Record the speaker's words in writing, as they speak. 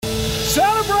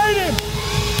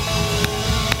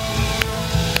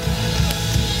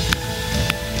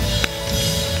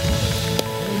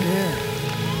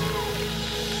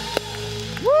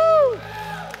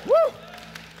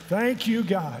Thank you,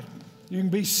 God. You can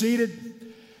be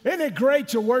seated. Isn't it great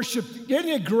to worship? Isn't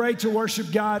it great to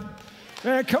worship God?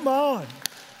 Man, come on.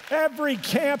 Every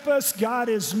campus, God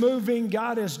is moving.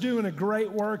 God is doing a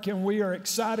great work, and we are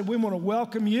excited. We want to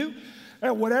welcome you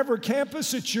at whatever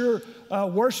campus that you're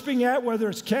worshiping at, whether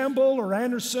it's Campbell or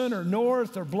Anderson or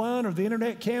North or Blount or the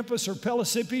Internet campus or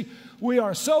Pellissippi. We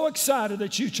are so excited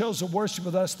that you chose to worship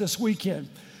with us this weekend.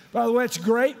 By the way, it's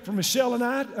great for Michelle and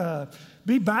I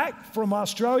be back from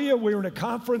Australia. We were in a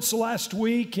conference last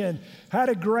week and had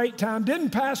a great time.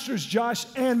 Didn't Pastors Josh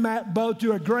and Matt both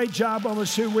do a great job on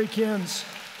those 2 weekends?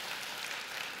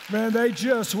 Man, they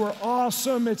just were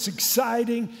awesome. It's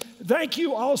exciting. Thank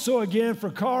you also again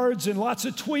for cards and lots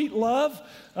of tweet love.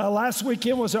 Last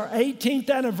weekend was our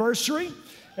 18th anniversary.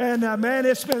 And man,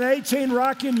 it's been 18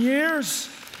 rocking years.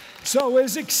 So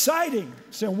it's exciting.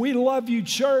 So we love you,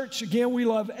 church. Again, we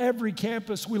love every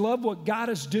campus. We love what God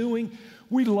is doing.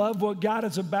 We love what God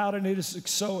is about, and it is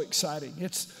so exciting.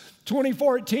 It's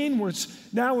 2014. We're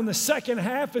now in the second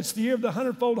half. It's the year of the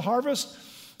 100-fold harvest.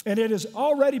 And it has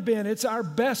already been, it's our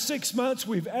best 6 months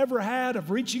we've ever had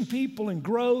of reaching people and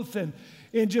growth and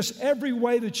in just every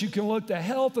way that you can look, the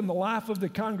health and the life of the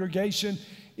congregation.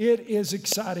 It is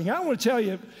exciting. I want to tell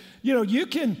you, you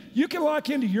can lock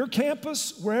into your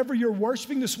campus wherever you're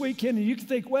worshiping this weekend, and you can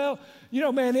think, well,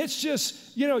 man, it's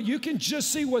just, you can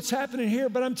just see what's happening here.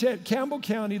 But I'm telling you, Campbell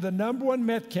County, the number one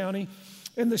meth county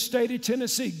in the state of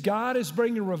Tennessee, God is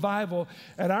bringing revival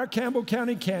at our Campbell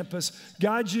County campus.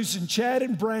 God's using Chad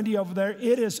and Brandy over there.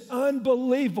 It is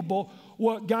unbelievable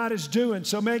what God is doing.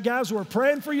 So, man, guys, we're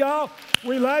praying for y'all.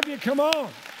 We love you. Come on.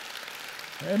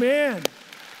 Amen.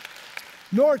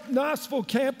 North Knoxville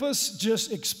campus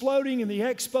just exploding in the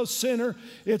Expo Center.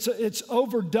 It's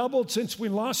over doubled since we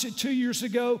launched it 2 years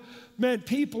ago. Man,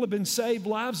 people have been saved.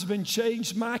 Lives have been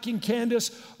changed. Mike and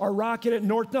Candace are rocking at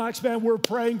North Knox. Man, we're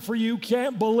praying for you.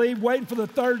 Can't believe, waiting for the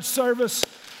third service.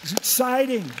 It's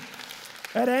exciting.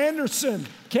 At Anderson,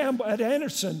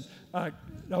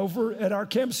 over at our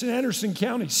campus in Anderson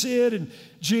County, Sid and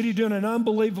Judy doing an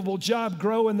unbelievable job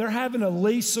growing. They're having to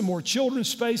lease some more children's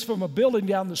space from a building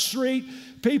down the street.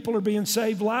 People are being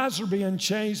saved. Lives are being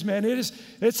changed. Man,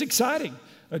 it's exciting.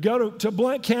 I go to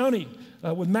Blount County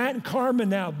with Matt and Carmen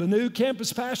now, the new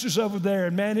campus pastors over there.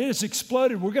 And, man, it has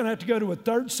exploded. We're going to have to go to a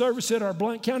third service at our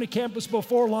Blount County campus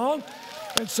before long.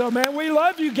 And so, man, we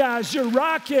love you guys. You're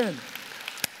rocking.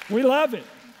 We love it.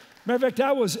 Matter of fact,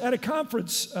 I was at a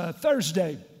conference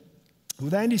Thursday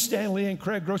with Andy Stanley and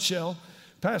Craig Groeschel,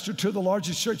 pastor to the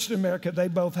largest church in America. They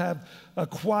both have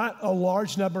quite a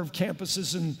large number of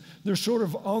campuses, and they're sort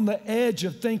of on the edge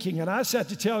of thinking. And I just have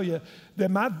to tell you that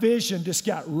my vision just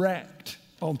got wrecked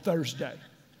on Thursday.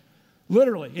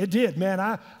 Literally, it did, man.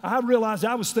 I realized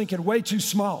I was thinking way too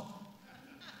small.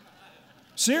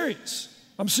 Serious.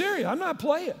 I'm serious. I'm not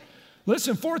playing.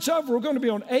 Listen, before it's over, we're going to be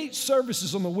on 8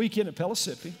 services on the weekend at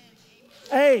Pellissippi.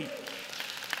 8.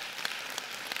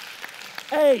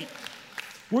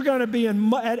 We're going to be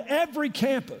at every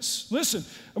campus. Listen,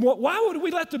 why would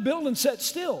we let the building sit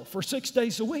still for 6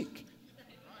 days a week?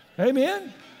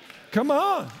 Amen? Come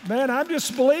on. Man, I'm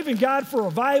just believing God for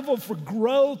revival, for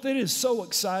growth. It is so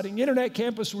exciting. Internet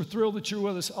campus, we're thrilled that you're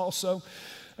with us also.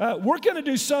 We're going to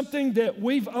do something that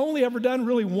we've only ever done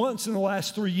really once in the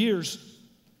last 3 years.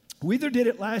 We either did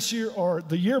it last year or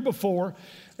the year before.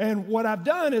 And what I've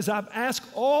done is I've asked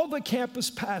all the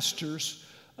campus pastors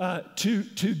to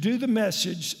do the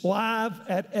message live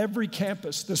at every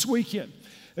campus this weekend.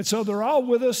 And so they're all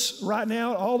with us right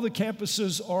now. All the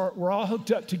campuses we're all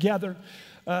hooked up together.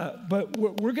 But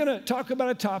we're going to talk about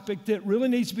a topic that really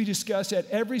needs to be discussed at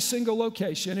every single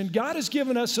location. And God has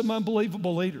given us some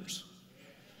unbelievable leaders.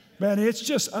 Man, it's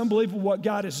just unbelievable what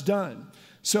God has done.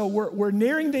 So we're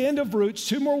nearing the end of Roots.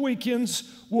 2 more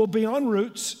weekends we'll be on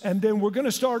Roots. And then we're going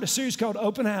to start a series called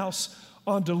Open House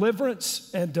on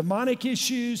deliverance and demonic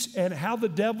issues and how the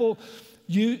devil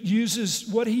uses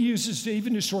what he uses to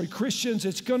even destroy Christians.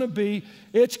 It's going to be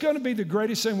the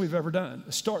greatest thing we've ever done.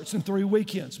 It starts in 3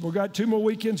 weekends. We've got 2 more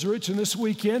weekends Roots in this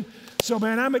weekend. So,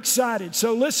 man, I'm excited.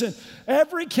 So, listen,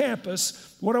 every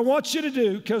campus, what I want you to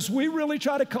do, because we really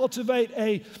try to cultivate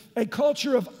a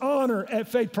culture of honor at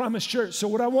Faith Promise Church. So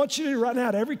what I want you to do right now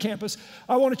at every campus,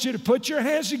 I want you to put your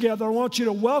hands together. I want you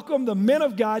to welcome the men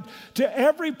of God to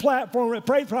every platform at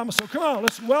Faith Promise. So come on,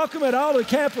 let's welcome at all the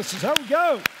campuses. Here we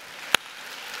go.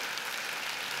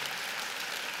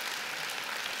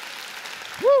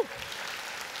 Woo!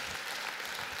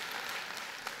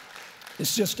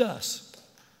 It's just us.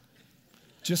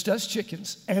 Just us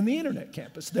chickens and the internet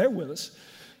campus. They're with us.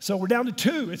 So we're down to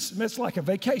 2. It's like a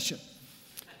vacation.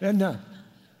 And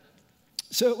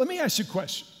so let me ask you a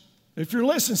question. If you're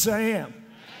listening, say I am.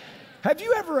 Have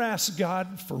you ever asked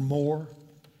God for more?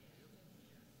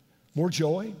 More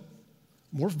joy,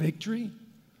 more victory,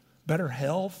 better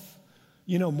health,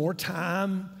 more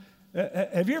time?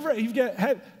 Have you ever,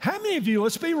 how many of you,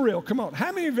 let's be real, come on,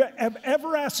 how many of you have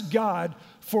ever asked God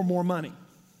for more money?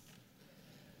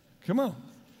 Come on.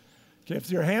 Okay, if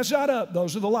your hand's not up,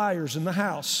 those are the liars in the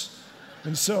house.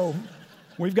 And so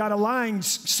we've got a lying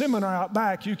seminar out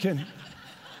back.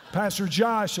 Pastor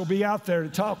Josh will be out there to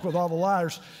talk with all the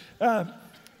liars.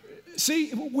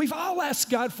 See, we've all asked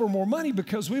God for more money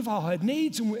because we've all had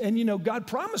needs. And God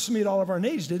promised to meet all of our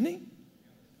needs, didn't he?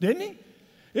 Didn't he?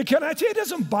 And can I tell you, it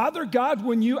doesn't bother God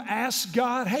when you ask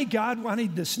God, hey, God, I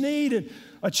need this need, and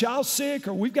a child's sick,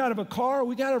 or we've got to have a car, or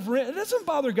we got to have rent. It doesn't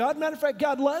bother God. Matter of fact,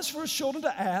 God loves for his children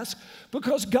to ask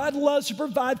because God loves to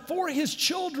provide for his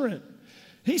children.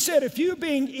 He said, if you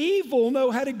being evil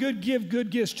know how to give good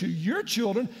gifts to your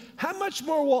children, how much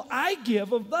more will I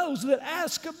give of those that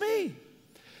ask of me?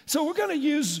 So we're going to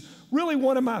use really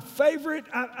one of my favorite,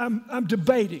 I'm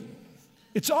debating.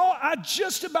 I'm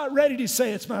just about ready to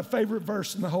say it's my favorite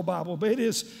verse in the whole Bible, but it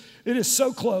is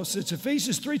so close. It's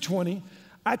Ephesians 3:20.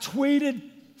 I tweeted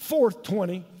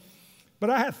 4:20, but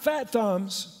I have fat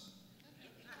thumbs.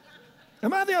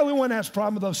 Am I the only one that has a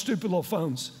problem with those stupid little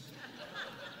phones?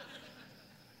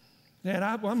 Man,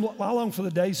 I long for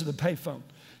the days of the payphone.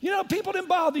 People didn't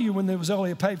bother you when there was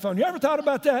only a payphone. You ever thought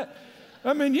about that?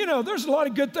 I mean, there's a lot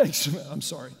of good things. I'm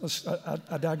sorry.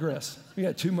 I digress. We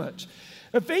got too much.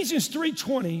 Ephesians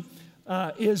 3:20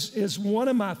 is one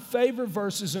of my favorite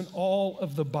verses in all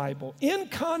of the Bible. In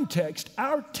context,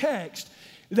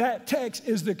 that text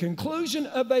is the conclusion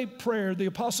of a prayer the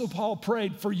Apostle Paul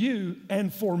prayed for you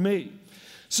and for me.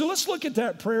 So let's look at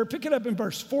that prayer. Pick it up in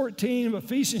verse 14 of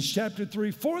Ephesians chapter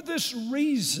 3. For this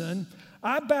reason,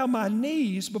 I bow my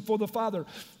knees before the Father.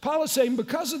 Paul is saying,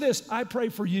 because of this, I pray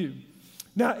for you.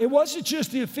 Now, it wasn't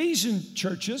just the Ephesian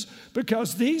churches,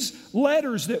 because these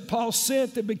letters that Paul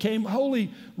sent that became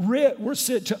Holy Writ were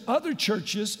sent to other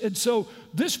churches. And so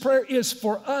this prayer is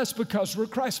for us because we're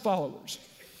Christ followers.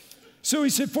 So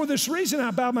he said, for this reason, I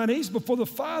bow my knees before the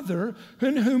Father,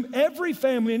 in whom every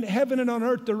family in heaven and on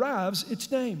earth derives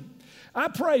its name. I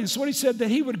pray, this is what he said, that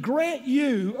he would grant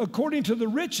you according to the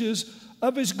riches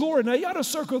of his glory. Now, you ought to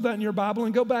circle that in your Bible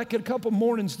and go back in a couple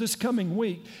mornings this coming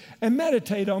week and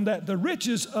meditate on that, the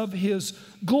riches of his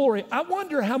glory. I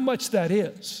wonder how much that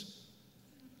is.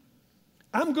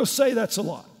 I'm going to say that's a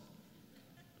lot.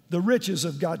 The riches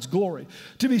of God's glory.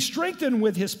 To be strengthened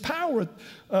with his power,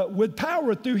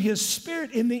 through his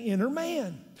Spirit in the inner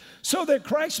man, so that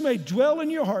Christ may dwell in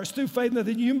your hearts through faith, that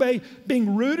you may,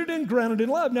 being rooted and grounded in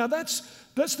love. Now, that's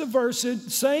the verse,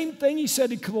 same thing he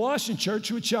said in Colossian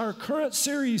church, which our current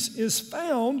series is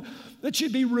found, that you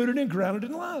be rooted and grounded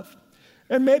in love,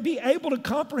 and may be able to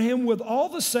comprehend with all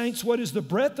the saints what is the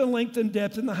breadth and length and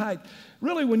depth and the height.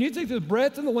 Really, when you think of the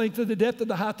breadth and the length and the depth and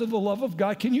the height of the love of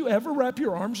God, can you ever wrap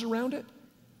your arms around it?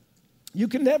 You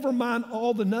can never mine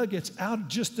all the nuggets out of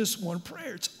just this one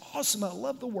prayer. It's awesome. I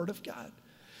love the Word of God.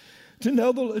 To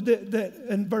know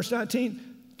in verse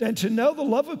 19, and to know the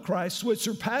love of Christ, which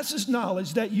surpasses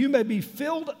knowledge, that you may be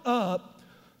filled up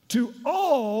to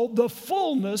all the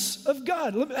fullness of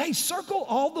God. Hey, circle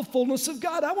all the fullness of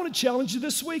God. I want to challenge you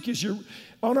this week as you're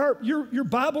on your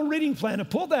Bible reading plan, and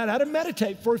pull that out and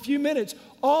meditate for a few minutes.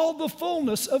 All the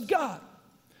fullness of God.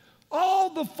 All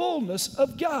the fullness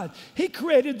of God. He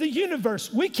created the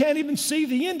universe. We can't even see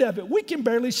the end of it. We can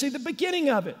barely see the beginning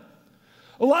of it.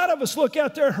 A lot of us look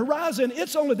out there horizon,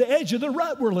 it's only the edge of the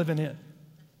rut we're living in.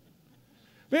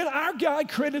 Man, our God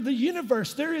created the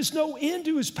universe. There is no end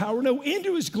to his power, no end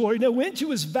to his glory, no end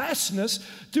to his vastness,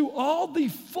 to all the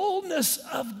fullness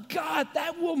of God.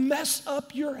 That will mess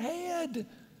up your head.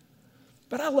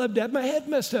 But I love to have my head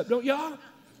messed up, don't y'all?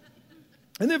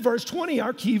 And then verse 20,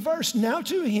 our key verse, now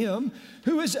to him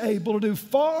who is able to do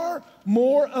far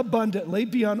more abundantly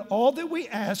beyond all that we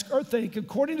ask or think,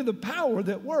 according to the power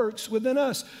that works within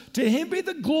us. To him be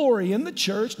the glory in the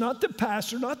church, not the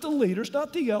pastor, not the leaders,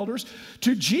 not the elders.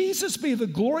 To Jesus be the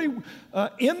glory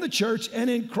in the church and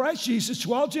in Christ Jesus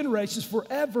to all generations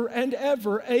forever and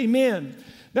ever. Amen.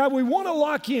 Now we want to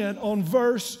lock in on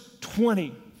verse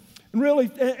 20. And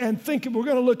really, and think we're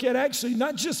going to look at actually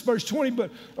not just verse 20, but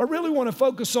I really want to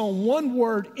focus on one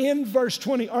word in verse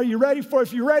 20. Are you ready for it?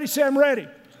 If you're ready, say, I'm ready.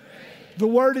 The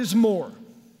word is more.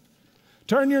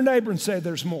 Turn to your neighbor and say,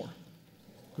 there's more.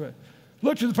 Good.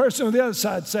 Look to the person on the other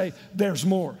side and say, there's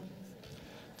more.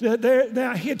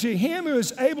 Now, to him who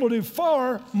is able to do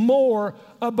far more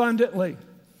abundantly.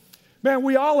 Man,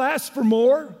 we all ask for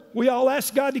more. We all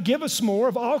ask God to give us more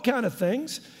of all kind of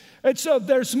things. And so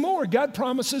there's more. God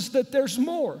promises that there's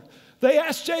more. They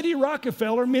asked J.D.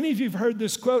 Rockefeller, many of you have heard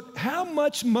this quote, how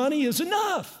much money is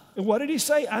enough? And what did he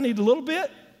say? I need a little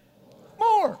bit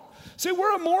more. See,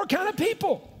 we're a more kind of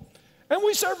people, and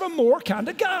we serve a more kind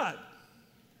of God.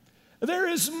 There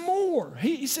is more.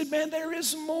 He said, man, there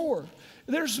is more.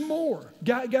 There's more.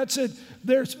 God said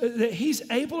that he's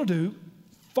able to do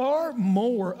far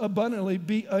more abundantly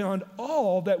beyond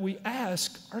all that we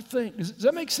ask or think. Does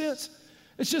that make sense?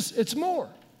 It's more.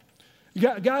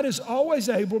 God is always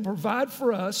able to provide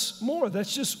for us more.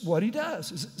 That's just what he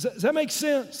does. Does that make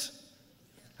sense?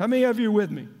 How many of you are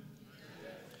with me?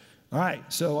 All right,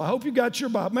 so I hope you got your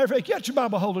Bible. Matter of fact, you got your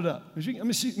Bible, hold it up. Let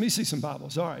me see some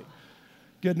Bibles. All right,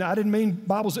 good. Now, I didn't mean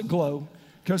Bibles that glow,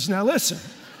 because now listen.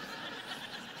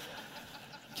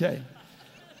 Okay.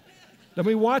 Don't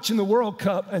be watching the World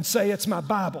Cup and say it's my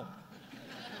Bible.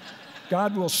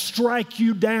 God will strike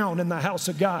you down in the house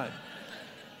of God.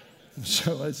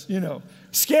 So it's,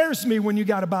 scares me when you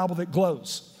got a Bible that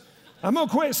glows. I'm going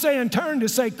to quit saying turn to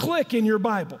say click in your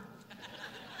Bible.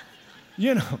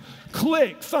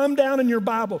 Click, thumb down in your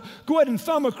Bible. Go ahead and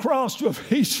thumb across to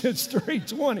Ephesians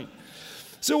 3:20.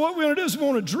 So what we're going to do is we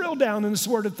want to drill down in this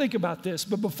word and think about this.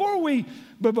 But before we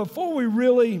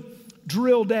really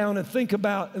drill down and think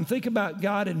about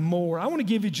God and more, I want to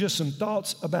give you just some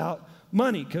thoughts about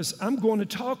money, because I'm going to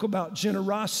talk about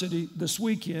generosity this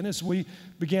weekend as we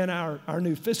begin our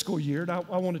new fiscal year. And I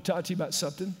want to talk to you about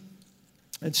something.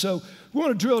 And so we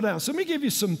want to drill down. So let me give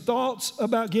you some thoughts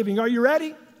about giving. Are you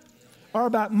ready? Or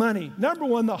about money. Number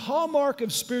one, the hallmark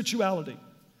of spirituality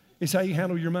is how you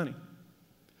handle your money.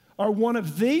 Or one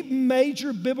of the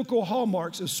major biblical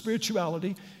hallmarks of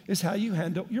spirituality is how you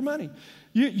handle your money.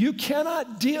 You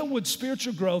cannot deal with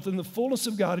spiritual growth and the fullness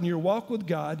of God in your walk with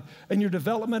God and your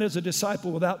development as a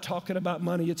disciple without talking about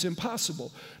money. It's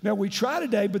impossible. Now, we try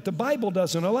today, but the Bible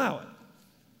doesn't allow it.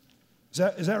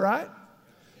 Is that right?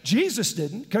 Jesus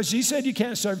didn't, because he said you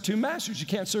can't serve two masters. You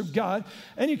can't serve God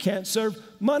and you can't serve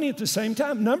money at the same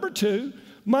time. Number two,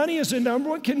 money is the number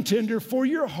one contender for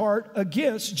your heart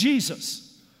against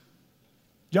Jesus.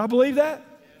 Y'all believe that?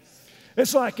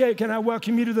 It's like, hey, can I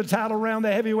welcome you to the title round,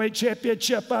 the heavyweight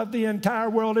championship of the entire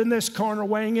world? In this corner,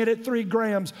 weighing in at 3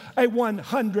 grams, a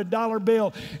 $100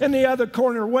 bill. In the other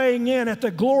corner, weighing in at the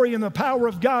glory and the power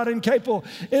of God and capable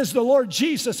is the Lord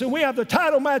Jesus. And we have the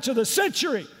title match of the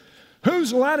century.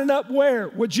 Who's lining up where?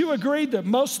 Would you agree that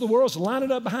most of the world's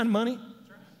lining up behind money?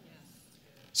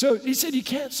 So he said you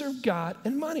can't serve God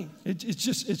and money. It's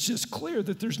just clear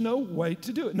that there's no way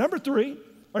to do it. Number 3,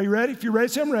 are you ready? If you're ready,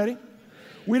 say I'm ready.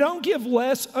 We don't give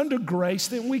less under grace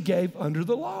than we gave under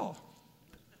the law.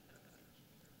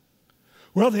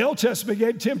 Well, the Old Testament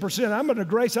gave 10%. I'm under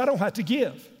grace. I don't have to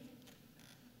give.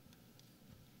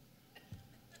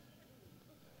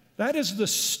 That is the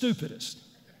stupidest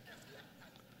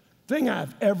thing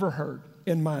I've ever heard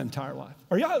in my entire life.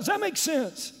 Does that make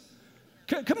sense?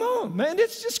 Come on, man.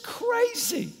 It's just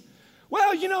crazy.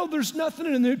 Well, there's nothing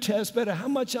in the New Testament of how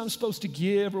much I'm supposed to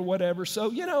give or whatever. So,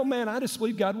 man, I just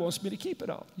believe God wants me to keep it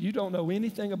all. You don't know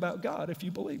anything about God if you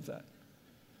believe that.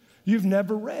 You've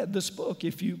never read this book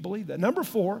if you believe that. Number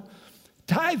 4,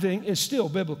 tithing is still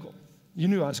biblical. You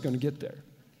knew I was going to get there.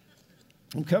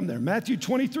 We'll come there. Matthew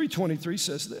 23:23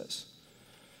 says this.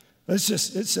 It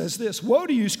says this. Woe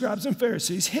to you, scribes and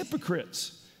Pharisees,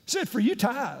 hypocrites. It said, for you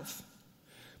tithe.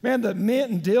 Man, the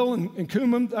mint and dill and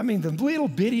cumin, the little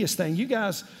bittiest thing, you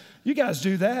guys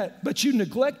do that, but you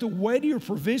neglect the weightier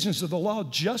provisions of the law,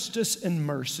 justice and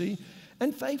mercy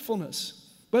and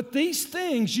faithfulness. But these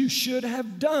things you should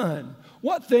have done.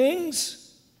 What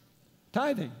things?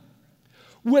 Tithing.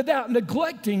 Without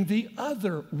neglecting the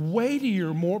other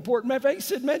weightier, more important. Matter of fact, he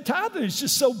said, man, tithing is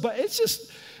just so bad. It's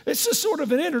just sort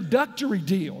of an introductory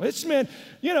deal.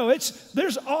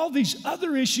 There's all these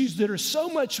other issues that are so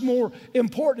much more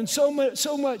important, so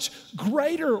much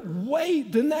greater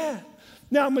weight than that.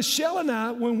 Now, Michelle and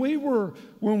I, when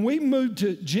we moved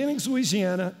to Jennings,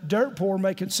 Louisiana, dirt poor,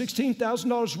 making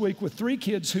 $16,000 a week with 3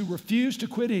 kids who refused to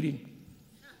quit eating.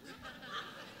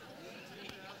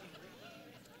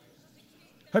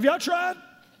 Have y'all tried?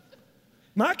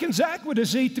 Mike and Zach would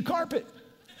just eat the carpet.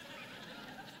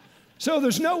 So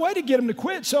there's no way to get them to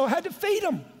quit, so I had to feed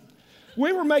them.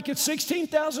 We were making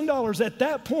 $16,000. At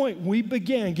that point, we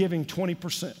began giving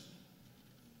 20%.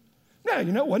 Now,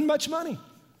 it wasn't much money.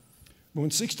 But when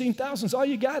 $16,000 is all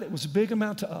you got, it was a big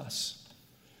amount to us.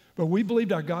 But we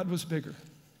believed our God was bigger.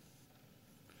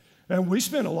 And we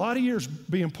spent a lot of years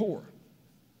being poor.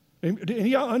 And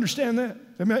y'all understand that?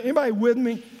 Anybody with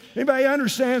me? Anybody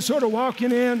understand sort of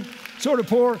walking in, sort of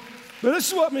poor? But this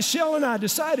is what Michelle and I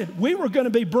decided. We were going to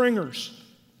be bringers.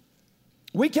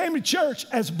 We came to church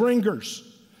as bringers.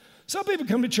 Some people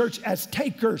come to church as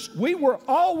takers. We were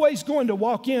always going to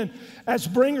walk in as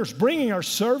bringers, bringing our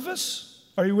service.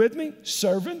 Are you with me?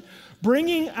 Serving.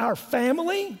 Bringing our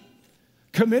family,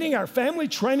 committing our family,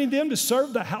 training them to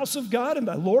serve the house of God and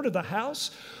the Lord of the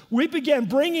house. We began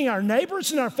bringing our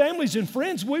neighbors and our families and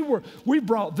friends. We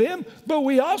brought them, but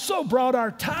we also brought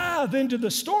our tithe into the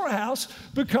storehouse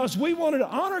because we wanted to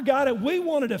honor God and we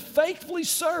wanted to faithfully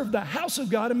serve the house of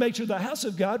God and make sure the house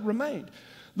of God remained.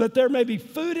 That there may be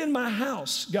food in my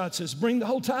house, God says, bring the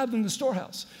whole tithe in the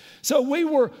storehouse. So we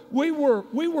were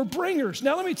bringers.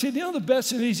 Now let me tell you, the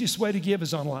best and easiest way to give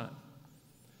is online.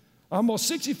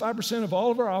 Almost 65% of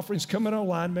all of our offerings come in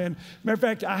online, man. Matter of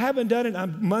fact, I haven't done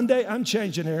it. Monday, I'm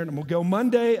changing there, and I'm going to go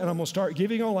Monday, and I'm going to start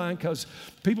giving online because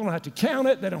people don't have to count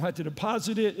it. They don't have to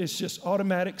deposit it. It's just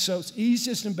automatic, so it's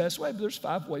easiest and best way, but there's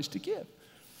 5 ways to give.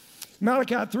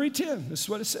 Malachi 3:10, this is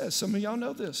what it says. Some of y'all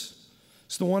know this.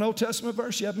 It's the one Old Testament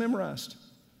verse you have memorized.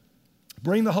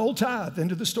 Bring the whole tithe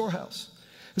into the storehouse.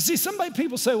 And see,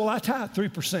 people say, well, I tithe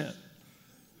 3%.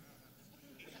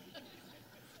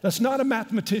 That's not a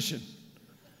mathematician.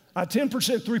 10%,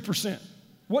 3%.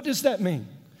 What does that mean?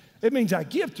 It means I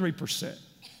give 3%.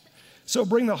 So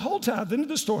bring the whole tithe into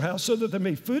the storehouse so that there may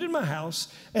be food in my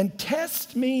house, and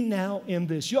test me now in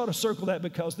this. You ought to circle that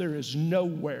because there is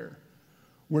nowhere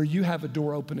where you have a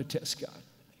door open to test God.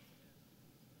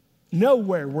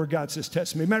 Nowhere where God says,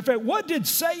 test me. Matter of fact, what did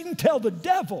Satan tell the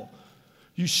devil?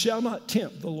 You shall not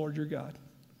tempt the Lord your God.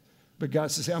 But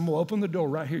God says, I'm going to open the door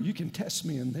right here. You can test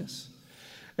me in this.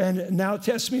 And now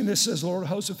test me in this, says Lord of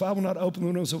hosts, if I will not open the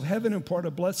windows of heaven and pour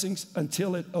out blessings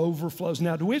until it overflows.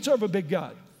 Now, do we serve a big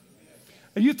God?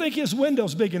 And you think his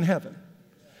window's big in heaven?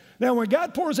 Now, when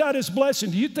God pours out his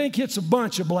blessing, do you think it's a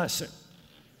bunch of blessing?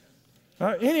 All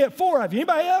right, 4 of you.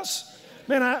 Anybody else?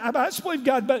 Man, I just believe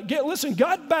God, but listen,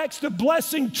 God backs the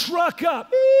blessing truck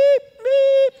up. Beep,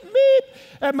 beep, beep.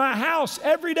 At my house,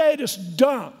 every day just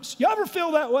dumps. You ever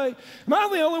feel that way? Am I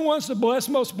the only one that's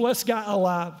the most blessed guy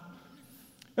alive?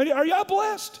 Are y'all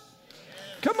blessed?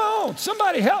 Come on,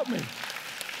 somebody help me.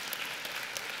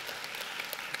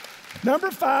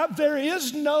 Number 5, there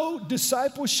is no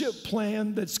discipleship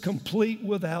plan that's complete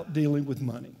without dealing with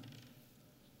money.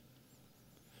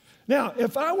 Now,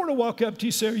 if I were to walk up to you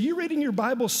and say, are you reading your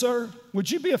Bible, sir? Would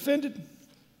you be offended?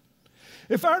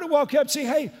 If I were to walk up and say,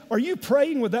 hey, are you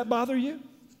praying? Would that bother you?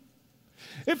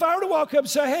 If I were to walk up and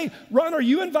say, hey, Ron, are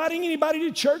you inviting anybody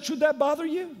to church? Would that bother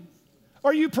you?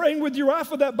 Are you praying with your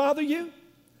wife? Would that bother you?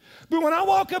 But when I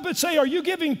walk up and say, are you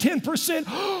giving 10%?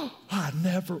 Oh, I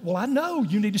never. Well, I know.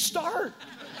 You need to start.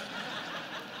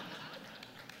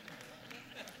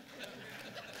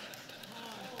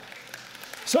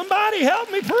 Somebody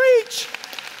help me preach.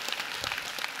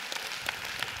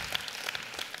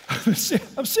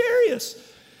 I'm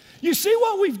serious. You see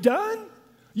what we've done?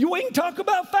 We can talk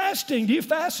about fasting. Do you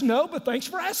fast? No, but thanks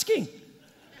for asking.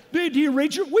 Do you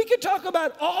read we could talk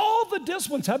about all the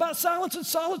disciplines. How about silence and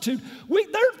solitude?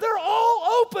 They're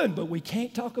all open, but we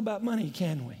can't talk about money,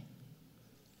 can we?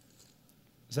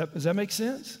 Does that make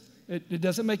sense? It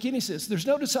doesn't make any sense. There's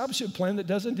no discipleship plan that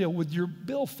doesn't deal with your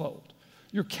billfold,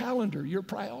 your calendar, your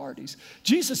priorities.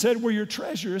 Jesus said, where your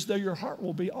treasure is, there your heart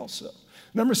will be also.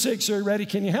 Number 6, are you ready?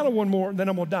 Can you handle one more? And then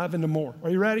I'm going to dive into more. Are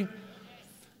you ready?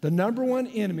 The number one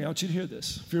enemy, I want you to hear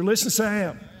this. If you're listening, say I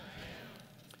am.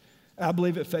 I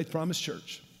believe at Faith Promise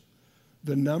Church,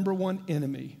 the number one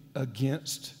enemy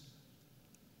against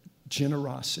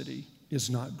generosity is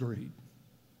not greed.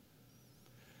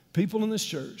 People in this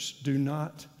church do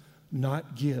not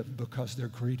give because they're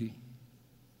greedy.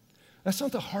 That's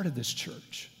not the heart of this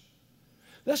church.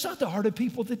 That's not the heart of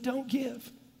people that don't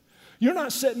give. You're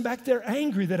not sitting back there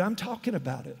angry that I'm talking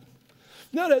about it.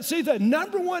 No, see, the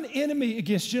number one enemy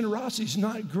against generosity is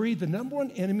not greed. The number one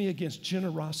enemy against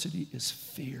generosity is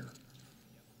fear.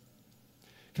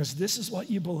 Because this is what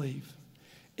you believe.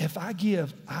 If I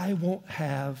give, I won't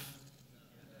have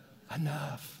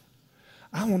enough.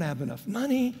 I won't have enough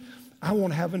money. I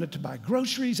won't have enough to buy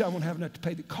groceries. I won't have enough to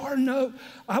pay the car note.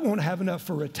 I won't have enough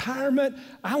for retirement.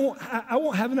 I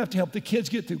won't have enough to help the kids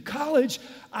get through college.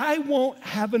 I won't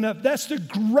have enough. That's the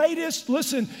greatest,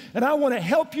 listen, and I want to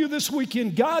help you this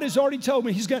weekend. God has already told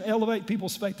me he's going to elevate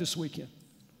people's faith this weekend.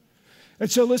 And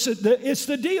so listen, it's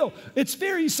the deal. It's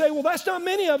fair. You say, well, that's not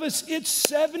many of us. It's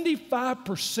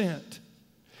 75%.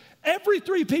 Every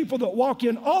 3 people that walk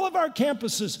in all of our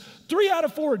campuses, 3 out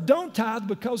of 4 don't tithe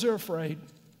because they're afraid.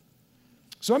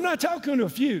 So I'm not talking to a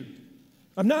few.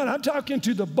 I'm talking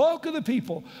to the bulk of the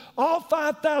people, all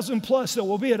 5,000 plus that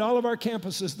will be at all of our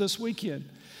campuses this weekend.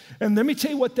 And let me tell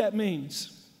you what that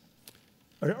means.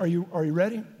 Are you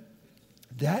ready?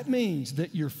 that means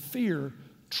that your fear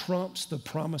trumps the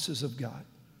promises of God.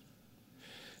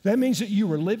 That means that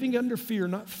you are living under fear,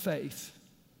 not faith.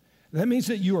 That means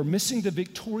that you are missing the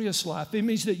victorious life. It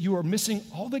means that you are missing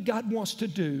all that God wants to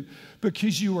do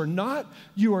because you are not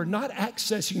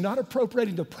accessing, not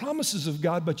appropriating the promises of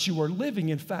God, but you are living,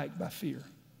 in fact, by fear.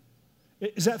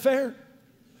 Is that fair?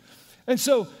 And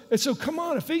so come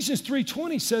on, Ephesians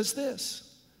 3:20 says this.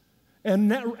 And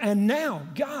now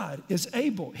God is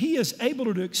able, He is able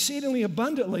to do exceedingly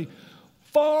abundantly,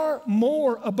 far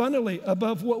more abundantly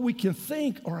above what we can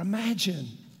think or imagine,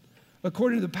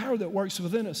 according to the power that works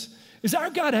within us. Is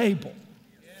our God able?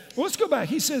 Yes. Well, let's go back.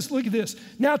 He says, look at this.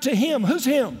 Now to Him, who's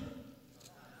Him?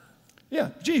 Yeah,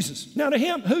 Jesus. Now to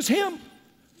Him, who's Him?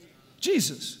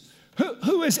 Jesus.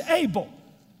 Who is able?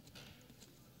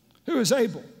 Who is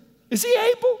able? Is He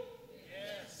able?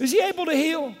 Yes. Is He able to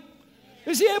heal?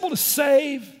 Is He able to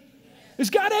save? Yes. Is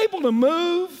God able to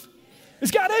move? Yes.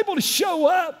 Is God able to show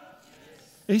up?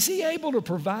 Yes. Is He able to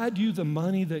provide you the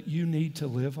money that you need to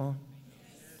live on?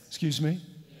 Yes. Excuse me?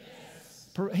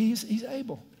 Yes. He's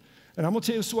able. And I'm going to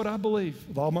tell you this is what I believe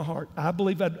with all my heart. I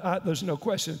believe there's no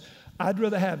question. I'd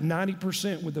rather have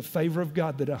 90% with the favor of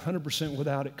God than 100%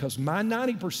 without it, because my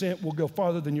 90% will go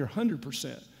farther than your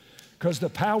 100%, because the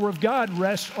power of God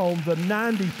rests on the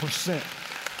 90%.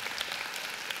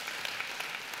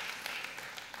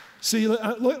 See,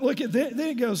 look at then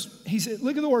it goes. He said,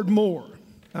 look at the word more.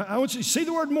 I want you to see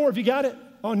the word more. If you got it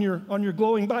on your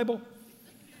glowing Bible,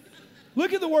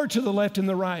 look at the word to the left and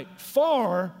the right.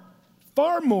 Far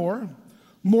more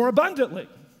abundantly.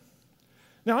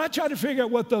 Now, I try to figure out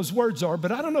what those words are,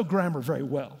 but I don't know grammar very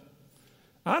well.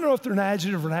 I don't know if they're an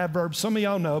adjective or an adverb. Some of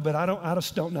y'all know, but I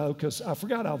just don't know because I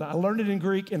forgot all that. I learned it in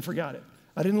Greek and forgot it.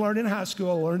 I didn't learn it in high school.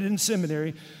 I learned it in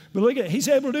seminary. But look at it. He's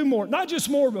able to do more. Not just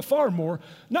more, but far more.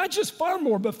 Not just far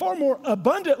more, but far more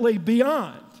abundantly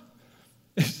beyond.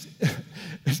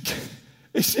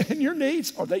 And your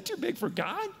needs, are they too big for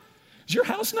God? Is your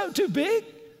house note too big?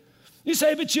 You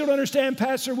say, but you don't understand,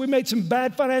 Pastor. We made some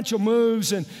bad financial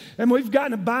moves and we've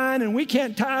gotten a bind and we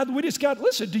can't tithe. We just got,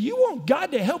 listen, do you want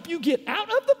God to help you get out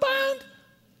of the bind?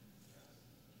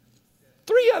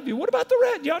 3 of you. What about the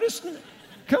rest? Y'all just,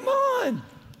 come on.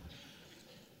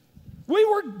 We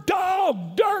were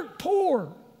dirt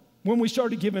poor when we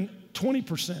started giving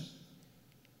 20%.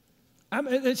 I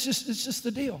mean, it's just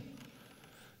the deal.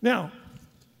 Now,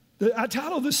 I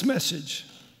titled this message,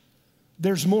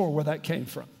 There's More Where That Came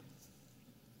From.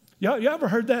 You ever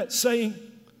heard that saying?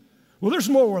 Well, there's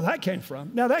more where that came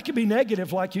from. Now, that could be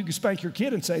negative, like you could spank your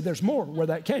kid and say, there's more where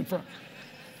that came from.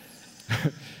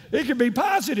 It could be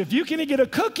positive. You can get a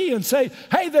cookie and say,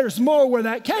 hey, there's more where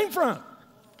that came from.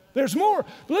 There's more.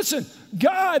 Listen,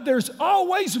 God, there's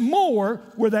always more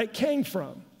where that came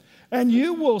from. And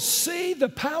you will see the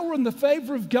power and the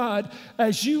favor of God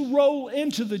as you roll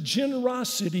into the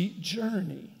generosity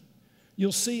journey.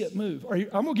 You'll see it move. I'm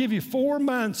going to give you 4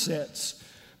 mindsets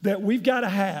that we've got to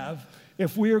have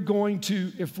if we are going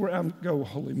to,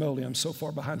 holy moly, I'm so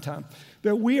far behind time,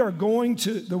 that we're going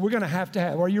to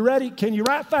have. Are you ready? Can you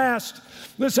write fast?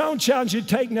 Listen, I want to challenge you to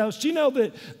take notes. Do you know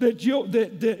that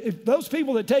if those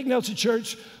people that take notes at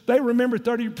church, they remember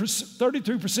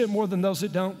 33% more than those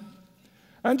that don't?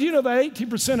 And do you know that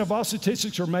 18% of all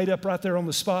statistics are made up right there on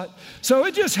the spot? So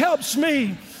it just helps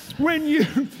me when you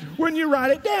write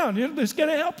it down. It's going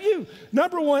to help you.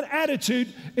 Number 1, attitude.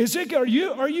 Are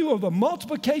you of a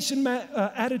multiplication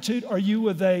attitude? Or are you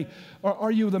with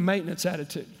a maintenance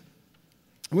attitude?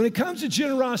 When it comes to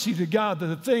generosity to God,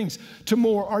 the things to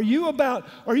more, are you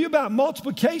about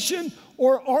multiplication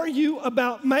or are you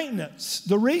about maintenance?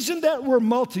 The reason that we're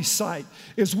multi-site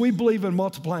is we believe in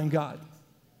multiplying God.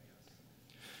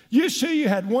 Used to, you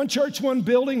had one church, one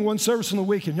building, one service on the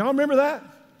weekend. Y'all remember that?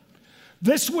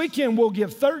 This weekend, we'll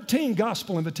give 13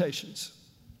 gospel invitations.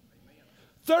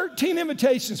 13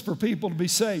 invitations for people to be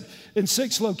saved in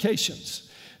 6 locations.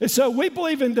 And so we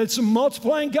believe in that some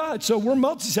multiplying God. So we're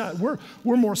multi-site. We're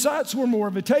more sites, we're more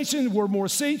invitations, we're more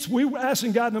seats. We're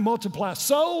asking God to multiply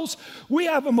souls. We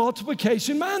have a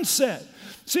multiplication mindset.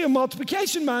 See, a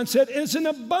multiplication mindset is an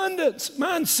abundance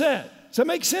mindset. Does that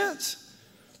make sense?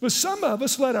 But some of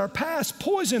us let our past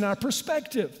poison our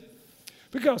perspective.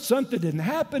 Because something didn't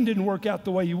happen, didn't work out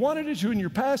the way you wanted it to in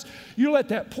your past, you let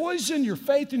that poison your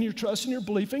faith and your trust and your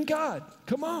belief in God.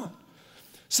 Come on.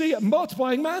 See, a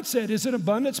multiplying mindset is an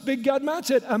abundance, big God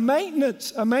mindset. A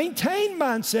maintained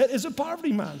mindset is a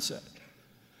poverty mindset.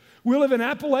 We live in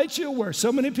Appalachia where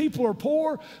so many people are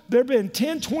poor. There have been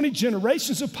 10, 20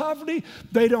 generations of poverty.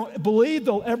 They don't believe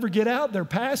they'll ever get out. Their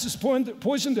past is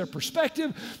poisoned their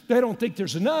perspective. They don't think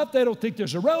there's enough. They don't think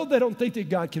there's a road. They don't think that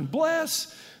God can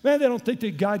bless. Man, they don't think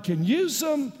that God can use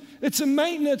them. It's a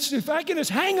maintenance. If I can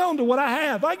just hang on to what I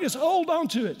have, I can just hold on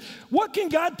to it. What can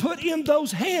God put in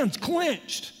those hands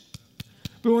clenched?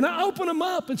 But when I open them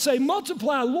up and say,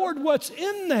 multiply, Lord, what's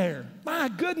in there? My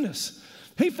goodness.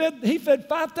 He fed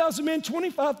 5,000 men,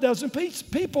 25,000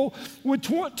 people with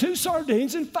 2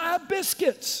 sardines and 5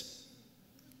 biscuits.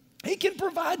 He can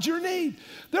provide your need.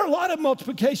 There are a lot of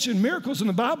multiplication miracles in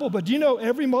the Bible, but do you know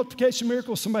every multiplication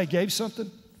miracle somebody gave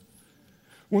something?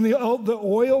 When the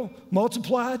oil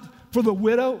multiplied for the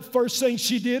widow, first thing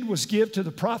she did was give to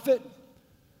the prophet.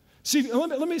 See,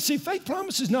 let me see, faith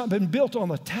promise has not been built on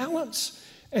the talents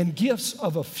and gifts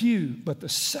of a few, but the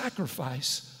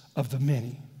sacrifice of the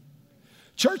many.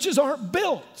 Churches aren't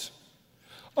built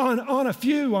on a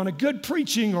few, on a good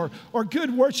preaching or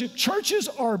good worship. Churches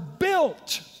are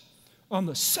built on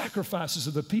the sacrifices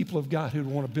of the people of God who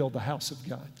want to build the house of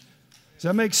God. Does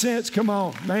that make sense? Come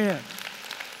on, man.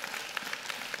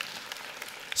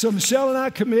 So Michelle and I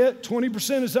commit,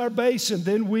 20% is our base, and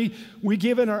then we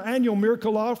give in our annual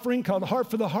miracle offering called the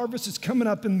Heart for the Harvest. It's coming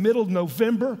up in the middle of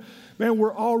November. Man,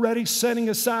 we're already setting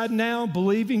aside now,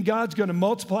 believing God's going to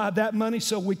multiply that money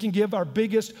so we can give our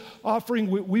biggest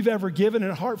offering we've ever given in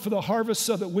Heart for the Harvest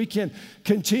so that we can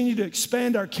continue to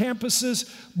expand our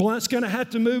campuses. Blunt's going to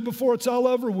have to move before it's all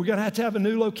over. We're going to have a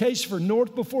new location for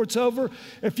North before it's over.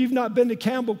 If you've not been to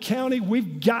Campbell County,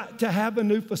 we've got to have a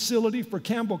new facility for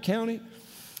Campbell County.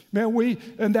 Man,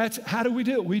 and that's, how do we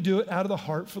do it? We do it out of the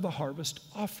Heart for the Harvest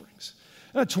offerings.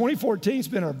 2014 has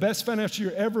been our best financial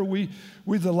year ever.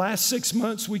 The last 6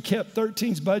 months, we kept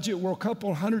 13's budget. We're a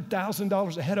couple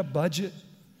 $100,000 ahead of budget.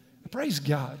 Praise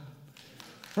God.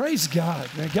 Praise God.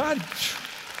 Man, God.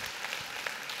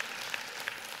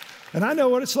 And I know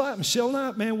what it's like. Michelle and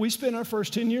I, man, we spent our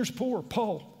first 10 years poor.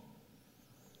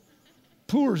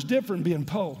 Poor is different than being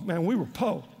poor. Man, we were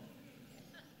poor.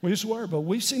 We just were, but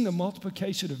we've seen the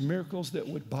multiplication of miracles that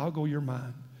would boggle your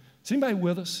mind. Is anybody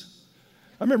with us?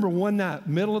 I remember one night,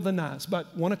 middle of the night, it's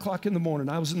about 1 o'clock in the morning.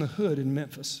 I was in the hood in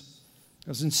Memphis.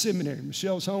 I was in seminary.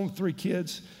 Michelle was home with 3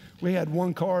 kids. We had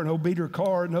one car, an Obeder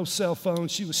car, no cell phone.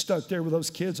 She was stuck there with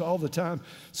those kids all the time.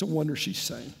 It's a wonder she's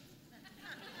sane.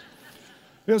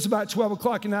 It was about 12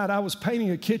 o'clock at night. I was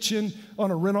painting a kitchen on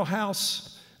a rental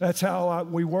house. That's how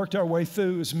we worked our way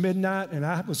through. It was midnight, and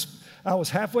I was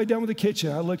halfway done with the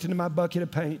kitchen. I looked into my bucket of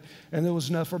paint, and there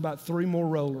was enough for about 3 more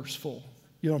rollers full.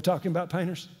 You know what I'm talking about,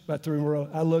 painters? About 3 more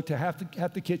rollers. I looked at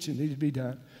half the kitchen needed to be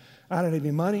done. I didn't have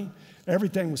any money.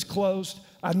 Everything was closed.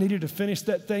 I needed to finish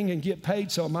that thing and get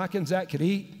paid so Mike and Zach could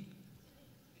eat.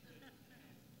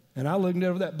 And I looked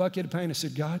over that bucket of paint and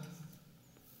said, God,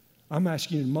 I'm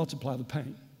asking you to multiply the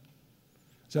paint.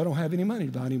 So I don't have any money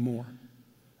to buy any more.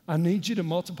 I need you to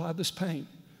multiply this paint.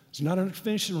 It's not enough to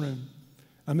finish the room.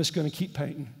 I'm just going to keep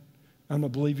painting. I'm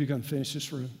going to believe you're going to finish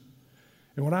this room.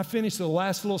 And when I finished the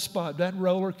last little spot, that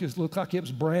roller looked like it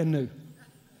was brand new.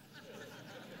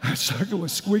 That sucker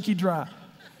was squeaky dry.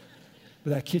 But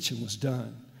that kitchen was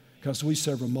done because we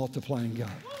serve a multiplying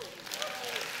God.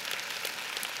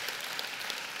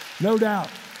 No doubt.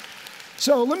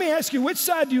 So let me ask you, which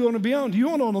side do you want to be on? Do you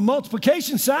want on the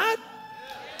multiplication side?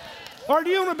 Or do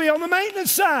you want to be on the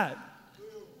maintenance side?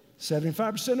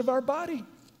 75% of our body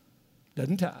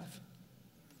doesn't tithe.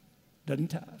 Doesn't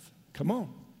tithe. Come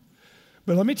on.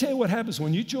 But let me tell you what happens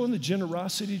when you join the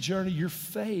generosity journey, your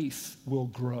faith will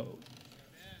grow.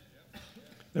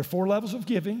 There are 4 levels of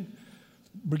giving.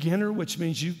 Beginner, which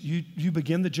means you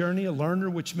begin the journey. A learner,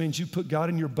 which means you put God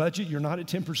in your budget. You're not at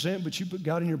 10%, but you put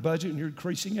God in your budget and you're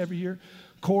increasing every year.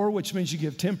 Core, which means you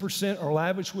give 10%, or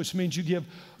lavish, which means you give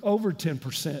over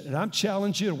 10%. And I'm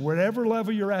challenging you, whatever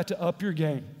level you're at, to up your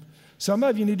game. Some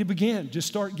of you need to begin. Just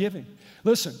start giving.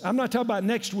 Listen, I'm not talking about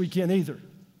next weekend either.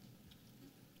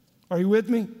 Are you with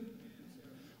me?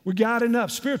 We got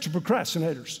enough spiritual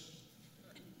procrastinators.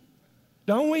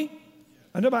 Don't we?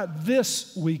 I know about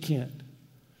this weekend.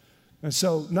 And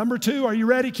so, number 2, are you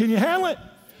ready? Can you handle it?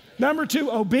 Number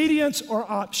 2, obedience or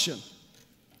option.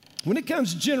 When it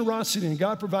comes to generosity and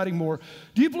God providing more,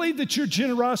 do you believe that your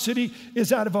generosity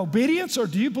is out of obedience, or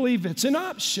do you believe it's an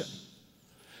option?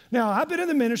 Now, I've been in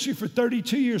the ministry for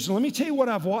 32 years, and let me tell you what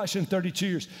I've watched in 32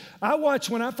 years. I watched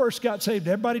when I first got saved,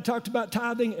 everybody talked about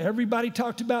tithing, everybody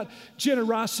talked about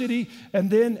generosity,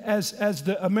 and then as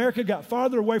America got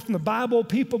farther away from the Bible,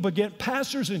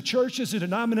 pastors and churches and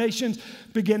denominations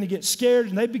began to get scared,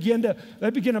 and they began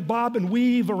to bob and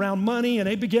weave around money, and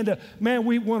they began to, man,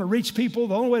 we want to reach people.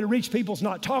 The only way to reach people is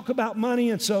not talk about money,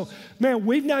 and so, man,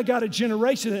 we've now got a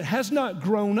generation that has not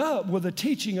grown up with a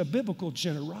teaching of biblical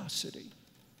generosity.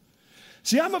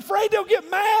 See, I'm afraid they'll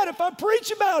get mad if I preach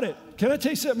about it. Can I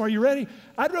tell you something? Are you ready?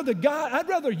 I'd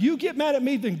rather you get mad at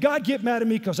me than God get mad at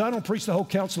me because I don't preach the whole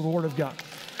counsel of the Word of God.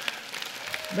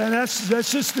 Man,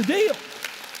 that's just the deal.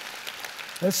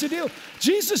 That's the deal.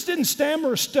 Jesus didn't stammer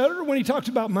or stutter when he talked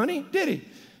about money, did he?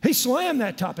 He slammed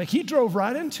that topic. He drove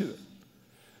right into it.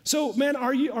 So, man,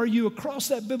 are you across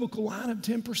that biblical line of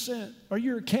 10%? Are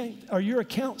your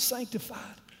account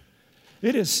sanctified?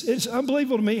 It's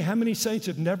unbelievable to me how many saints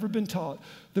have never been taught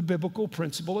the biblical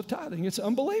principle of tithing. It's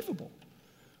unbelievable.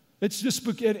 It's just,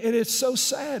 and it's so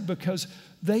sad because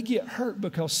they get hurt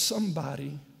because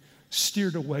somebody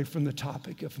steered away from the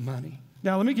topic of money.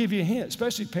 Now, let me give you a hint,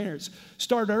 especially parents.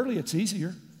 Start early, it's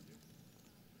easier.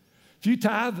 If you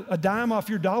tithe a dime off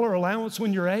your dollar allowance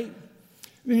when you're 8,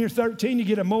 then you're 13, you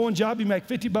get a mowing job, you make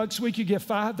 $50 a week, you get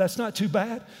 5. That's not too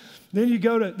bad. Then you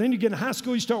get in high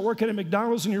school, you start working at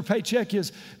McDonald's, and your paycheck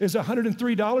is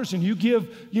 $103, and you give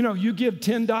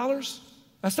 $10.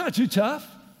 That's not too tough.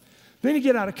 Then you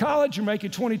get out of college, you're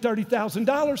making $20,000,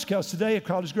 $30,000, because today a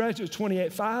college graduate is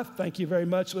 $28,500. Thank you very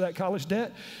much for that college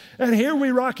debt. And here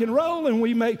we rock and roll, and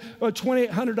we make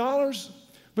 $2,800.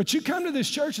 But you come to this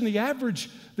church, and the average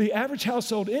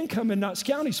household income in Knox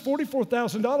County is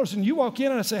 $44,000, and you walk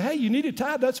in and I say, hey, you need a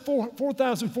tithe, that's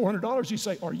 $4,400. You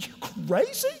say, are you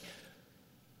crazy?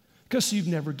 Because you've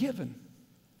never given.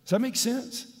 Does that make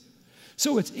sense?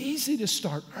 So it's easy to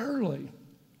start early.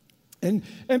 And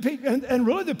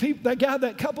really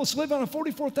that couple's live on a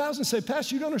 $44,000 say,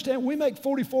 Pastor, you don't understand, we make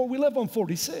 44, we live on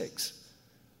 46.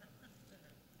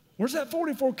 Where's that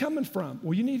 44 coming from?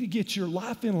 Well, you need to get your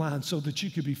life in line so that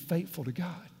you can be faithful to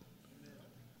God.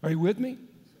 Are you with me?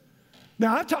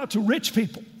 Now, I talk to rich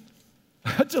people.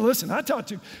 Because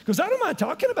I don't mind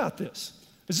talking about this.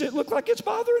 Does it look like it's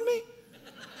bothering me?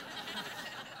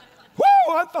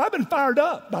 Whoa, I've been fired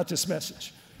up about this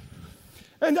message.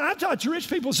 And I talk to rich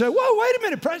people and say, whoa, wait a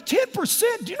minute,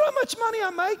 10%, do you know how much money I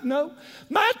make? No.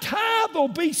 My tithe will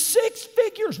be 6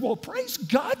 figures. Well, praise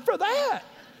God for that.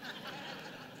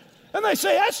 And they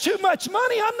say, that's too much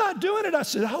money, I'm not doing it. I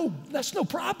said, oh, that's no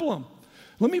problem.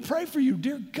 Let me pray for you.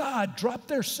 Dear God, drop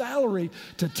their salary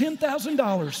to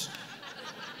 $10,000.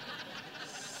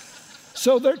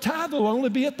 So their tithe will only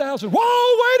be $1,000. Whoa, wait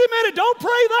a minute, don't pray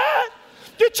that.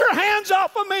 Get your hands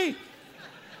off of me.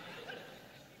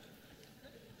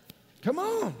 Come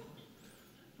on.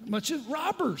 Much of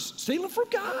robbers, stealing from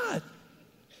God.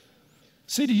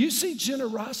 See, do you see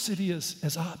generosity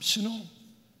as optional?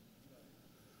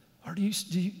 Or do you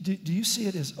see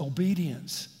it as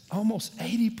obedience? Almost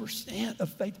 80%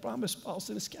 of faith promise falls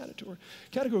in this category.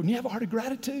 When you have a heart of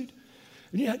gratitude,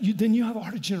 then you have a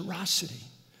heart of generosity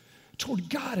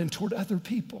toward God and toward other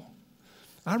people.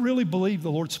 I really believe the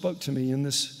Lord spoke to me in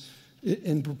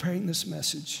preparing this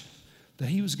message that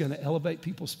He was going to elevate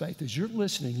people's faith. As you're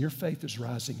listening, your faith is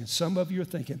rising. And some of you are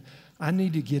thinking, I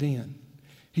need to get in.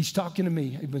 He's talking to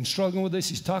me. I've been struggling with this.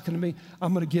 He's talking to me.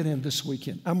 I'm going to get in this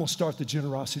weekend. I'm going to start the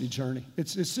generosity journey.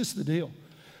 It's just the deal.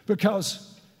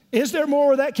 Because is there more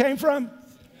where that came from? Yes.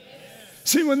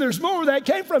 See, when there's more where that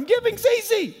came from, giving's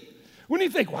easy. When you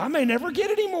think, well, I may never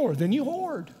get any more, then you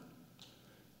hoard.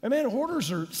 And man,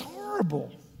 hoarders it's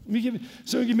horrible. Give me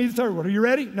the third one. Are you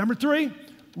ready? Number 3,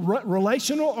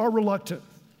 relational or reluctant.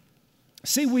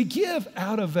 See, we give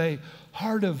out of a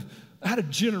heart of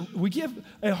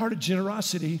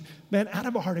generosity, man, out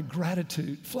of a heart of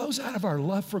gratitude. It flows out of our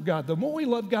love for God. The more we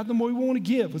love God, the more we want to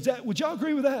give. Would y'all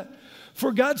agree with that?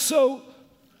 For God so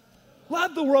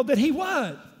loved the world that He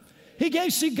what? He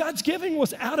gave. See, God's giving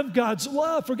was out of God's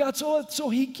love. For God so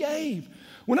He gave.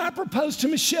 When I proposed to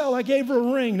Michelle, I gave her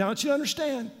a ring. Now, I want you to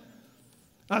understand,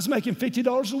 I was making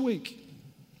 $50 a week.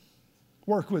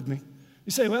 Work with me.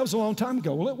 You say, well, that was a long time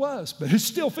ago. Well, it was, but it's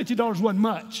still $50 wasn't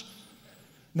much.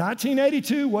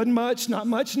 1982 wasn't much, not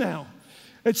much now.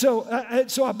 And so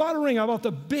I bought a ring. I bought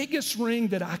the biggest ring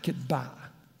that I could buy,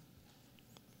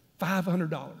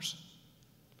 $500.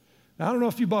 Now, I don't know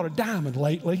if you bought a diamond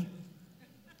lately,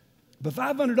 but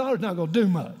 $500 not going to do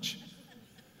much.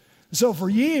 So for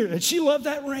years, and she loved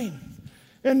that ring.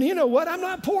 And you know what? I'm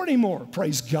not poor anymore.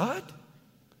 Praise God.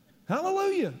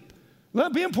 Hallelujah. Well,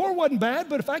 being poor wasn't bad,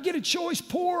 but if I get a choice,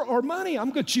 poor or money, I'm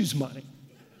going to choose money.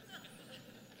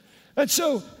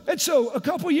 And so a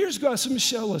couple years ago, I said,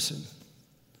 Michelle, listen,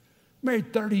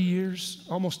 married 30 years,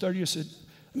 almost 30 years, I said,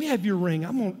 let me have your ring.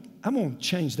 I'm going to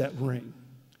change that ring.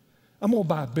 I'm going to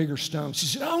buy a bigger stone. She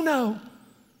said, oh, no,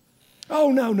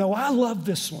 I love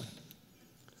this one.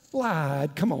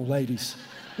 Lied. Come on, ladies.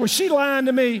 Was she lying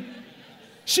to me?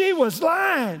 She was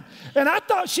lying. And I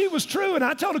thought she was true. And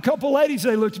I told a couple ladies,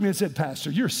 they looked at me and said,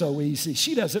 Pastor, you're so easy.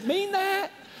 She doesn't mean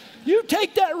that. You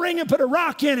take that ring and put a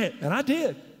rock in it. And I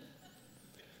did.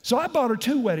 So I bought her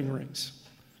 2 wedding rings.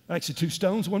 Actually, 2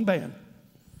 stones, 1 band.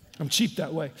 I'm cheap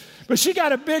that way. But she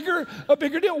got a bigger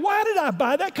deal. Why did I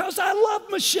buy that? Because I love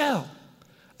Michelle.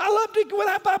 I love to, when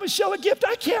I buy Michelle a gift,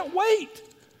 I can't wait.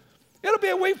 It'll be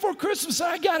a week before Christmas.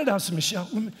 I got it. I said, Michelle,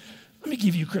 let me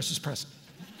give you a Christmas present.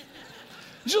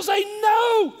 She'll say,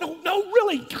 no,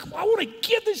 really, I want to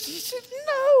give this. She said,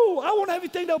 no, I want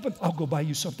everything to open. I'll go buy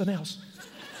you something else.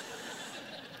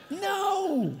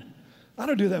 No, I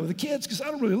don't do that with the kids because I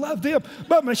don't really love them.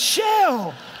 But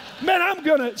Michelle, man, I'm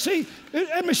going to, see,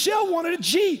 and Michelle wanted a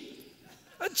Jeep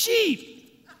for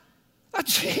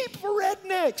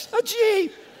rednecks, a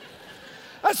Jeep.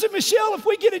 I said, Michelle, if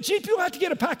we get a Jeep, you'll have to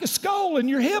get a pack of Skull in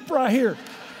your hip right here.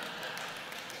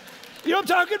 You know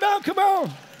what I'm talking about? Come on.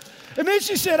 And then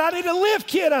she said, I need a lift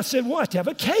kit. I said, what? You have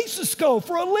a case of Skull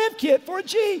for a lift kit for a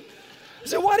Jeep. I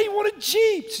said, why do you want a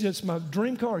Jeep? She said, it's my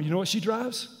dream car. You know what she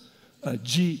drives? A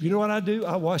Jeep. You know what I do?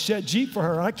 I wash that Jeep for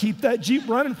her. I keep that Jeep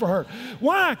running for her.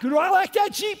 Why? Do I like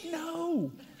that Jeep?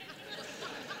 No.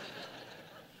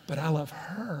 But I love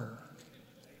her.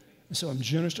 And so I'm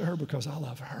generous to her because I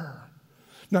love her.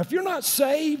 Now, if you're not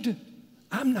saved,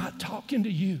 I'm not talking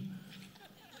to you.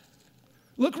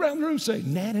 Look around the room and say,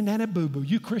 nana, nana, boo-boo,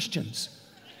 you Christians.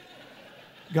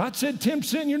 God said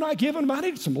 10%, you're not giving them. I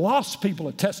need some lost people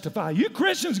to testify. You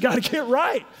Christians got to get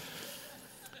right.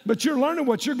 But you're learning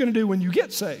what you're going to do when you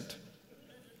get saved.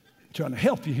 I'm trying to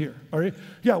help you here. All right?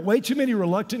 You got way too many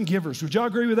reluctant givers. Would y'all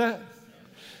agree with that?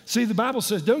 See, the Bible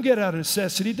says, don't get out of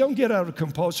necessity. Don't get out of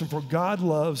compulsion, for God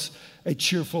loves a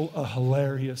cheerful, a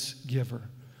hilarious giver.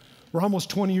 We're almost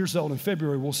 20 years old. In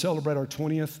February, we'll celebrate our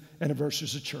 20th anniversary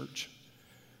as a church.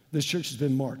 This church has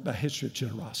been marked by a history of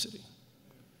generosity.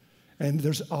 And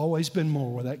there's always been more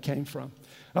where that came from.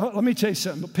 Let me tell you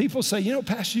something. People say, you know,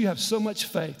 Pastor, you have so much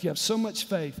faith. You have so much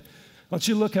faith. Why don't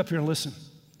you look up here and listen?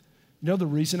 You know the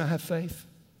reason I have faith?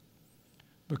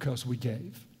 Because we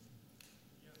gave.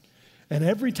 And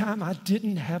every time I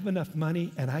didn't have enough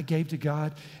money and I gave to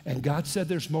God, and God said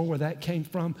there's more where that came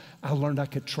from, I learned I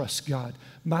could trust God.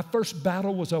 My first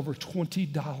battle was over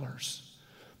 $20.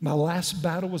 My last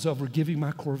battle was over giving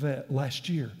my Corvette last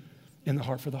year in the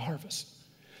Heart for the Harvest.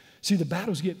 See, the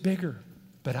battles get bigger,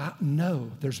 but I know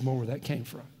there's more where that came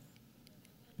from.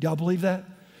 Y'all believe that?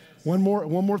 One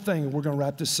more thing, and we're going to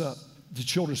wrap this up. The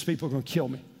children's people are going to kill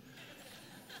me.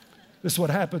 This is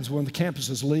what happens when the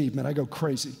campuses leave, man. I go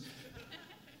crazy.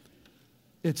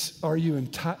 It's, are you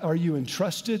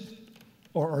entrusted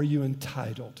or are you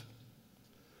entitled?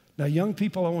 Now, young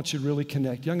people, I want you to really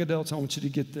connect. Young adults, I want you to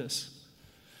get this.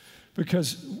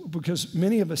 Because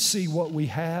many of us see what we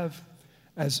have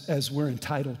as we're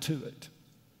entitled to it.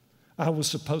 I was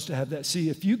supposed to have that. See,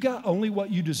 if you got only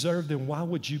what you deserve, then why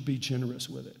would you be generous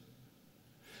with it?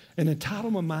 An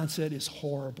entitlement mindset is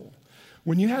horrible.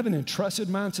 When you have an entrusted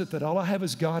mindset that all I have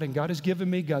is God and God has given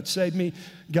me, God saved me,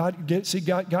 God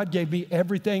gave me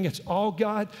everything, it's all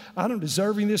God, I don't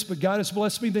deserving this, but God has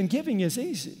blessed me, then giving is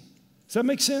easy. Does that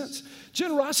make sense?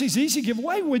 Generosity is easy to give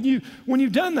away when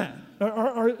you've done that.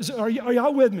 Are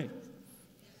y'all with me?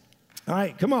 All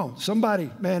right, come on.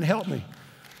 Somebody, man, help me.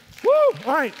 Woo!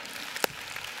 All right.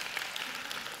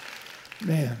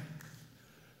 Man,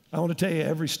 I want to tell you,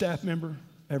 every staff member,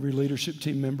 every leadership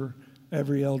team member,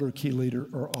 every elder, key leader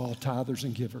are all tithers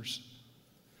and givers.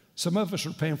 Some of us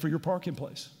are paying for your parking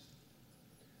place.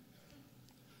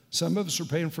 Some of us are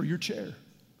paying for your chair.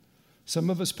 Some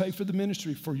of us pay for the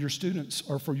ministry for your students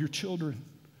or for your children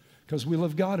because we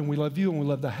love God and we love you and we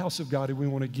love the house of God and we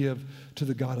want to give to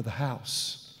the God of the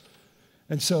house.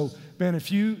 And so, man, if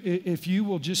you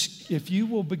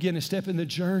will begin to step in the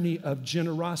journey of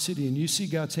generosity and you see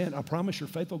God's hand, I promise your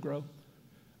faith will grow. I'm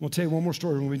going to tell you one more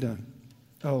story when we're done.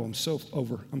 Oh, I'm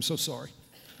so sorry.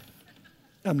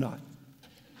 I'm not.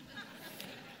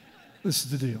 This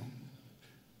is the deal.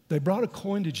 They brought a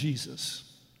coin to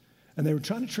Jesus, and they were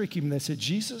trying to trick him, and they said,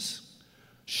 Jesus,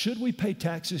 should we pay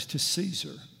taxes to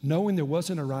Caesar, knowing there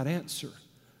wasn't a right answer?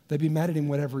 They'd be mad at him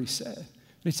whatever he said.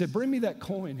 And he said, bring me that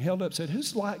coin. Held up, said,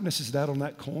 whose likeness is that on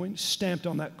that coin, stamped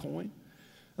on that coin?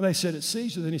 And they said, it's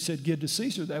Caesar. Then he said, give to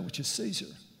Caesar that which is Caesar.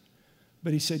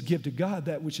 But he said, give to God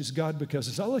that which is God, because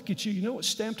as I look at you, you know what's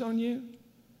stamped on you?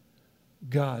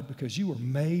 God, because you were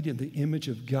made in the image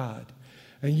of God.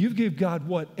 And you give God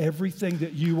what? Everything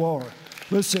that you are.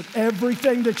 Listen,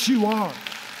 everything that you are.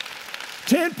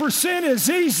 10% is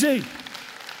easy.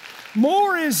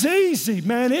 More is easy,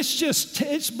 man.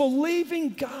 It's believing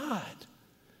God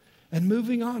and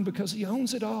moving on because He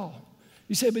owns it all.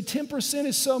 You say, but 10%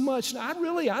 is so much. I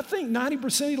think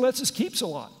 90% He lets us keep a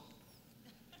lot.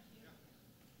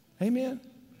 Amen.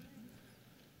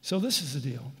 So this is the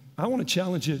deal. I want to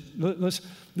challenge you. Let me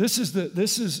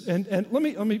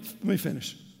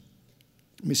finish.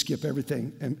 Let me skip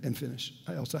everything and finish.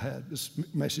 Else I had. This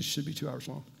message should be 2 hours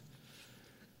long.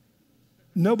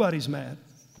 Nobody's mad.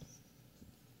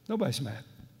 Nobody's mad.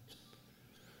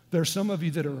 There are some of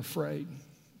you that are afraid,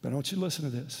 but I want you to listen to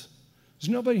this. There's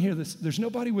nobody here there's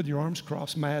nobody with your arms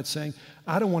crossed mad saying,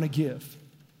 I don't want to give.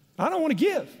 I don't want to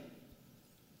give.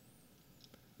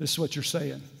 This is what you're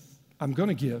saying. I'm going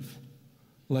to give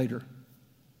later.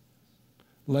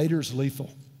 Later is lethal.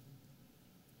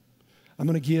 I'm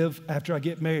going to give after I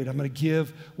get married. I'm going to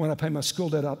give when I pay my school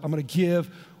debt up. I'm going to give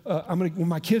when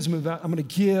my kids move out. I'm going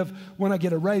to give when I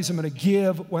get a raise. I'm going to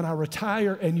give when I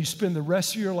retire. And you spend the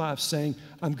rest of your life saying,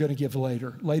 I'm going to give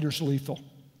later. Later's lethal.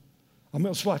 I'm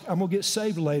going to get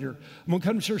saved later. I'm going to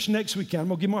come to church next weekend. I'm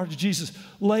going to give my heart to Jesus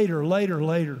later.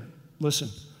 Listen,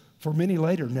 for many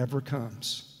later never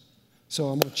comes. So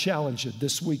I'm going to challenge you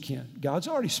this weekend. God's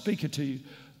already speaking to you.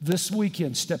 This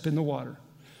weekend, step in the water.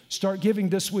 Start giving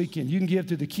this weekend. You can give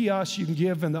to the kiosk. You can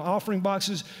give in the offering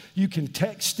boxes. You can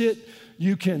text it.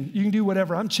 You can do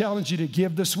whatever. I'm challenging you to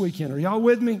give this weekend. Are y'all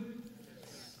with me?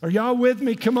 Are y'all with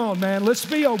me? Come on, man. Let's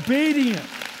be obedient.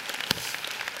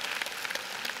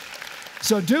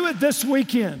 So do it this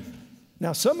weekend.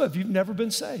 Now, some of you have never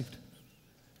been saved.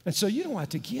 And so you don't have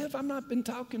to give. I've not been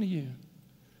talking to you.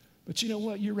 But you know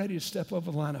what? You're ready to step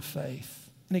over the line of faith.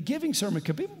 In a giving sermon,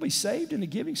 can people be saved in a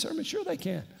giving sermon? Sure they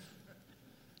can.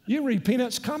 You can read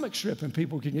Peanuts comic strip and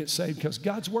people can get saved because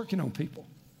God's working on people.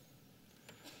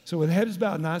 So with heads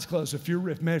bowed and eyes closed, if you're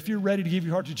ready to give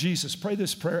your heart to Jesus, pray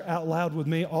this prayer out loud with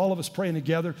me. All of us praying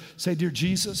together. Say, Dear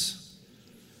Jesus,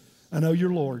 I know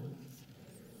you're Lord.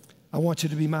 I want you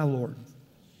to be my Lord.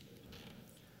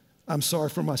 I'm sorry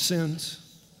for my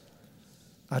sins.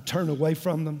 I turn away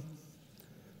from them.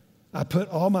 I put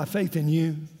all my faith in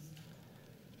you.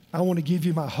 I want to give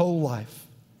you my whole life.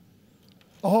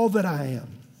 All that I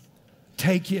am.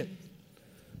 Take it,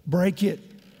 break it,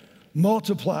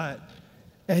 multiply it,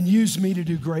 and use me to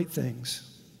do great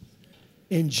things.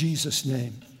 In Jesus'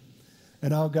 name.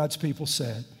 And all God's people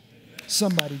said,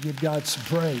 somebody give God some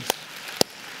praise.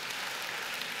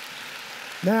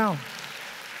 Now,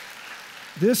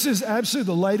 this is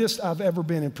absolutely the latest I've ever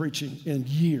been in preaching in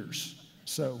years.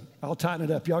 So I'll tighten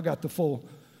it up. Y'all got the full,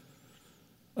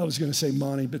 I was going to say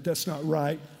Monty, but that's not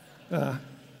right.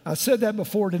 I said that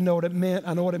before, didn't know what it meant.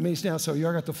 I know what it means now, so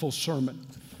y'all got the full sermon.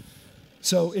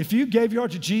 So if you gave your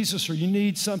heart to Jesus or you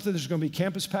need something, there's going to be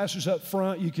campus pastors up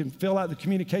front. You can fill out the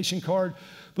communication card.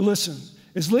 But listen,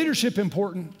 is leadership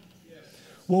important? Yes.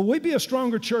 Will we be a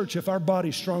stronger church if our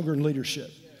body's stronger in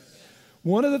leadership?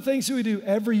 One of the things that we do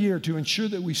every year to ensure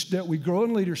that we grow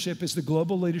in leadership is the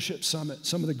Global Leadership Summit.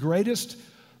 Some of the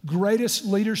greatest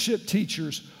leadership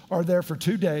teachers are there for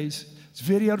 2 days. It's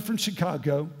videoed from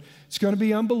Chicago. It's going to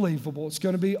be unbelievable. It's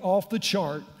going to be off the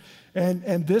chart.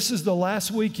 And this is the last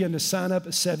weekend to sign up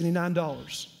at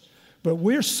 $79. But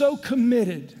we're so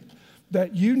committed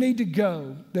that you need to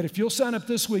go that if you'll sign up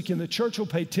this weekend, the church will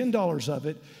pay $10 of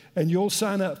it, and you'll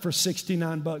sign up for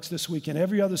 $69 this weekend.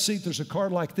 Every other seat, there's a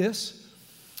card like this.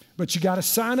 But you got to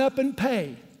sign up and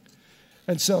pay.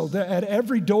 And so at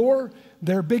every door,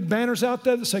 there are big banners out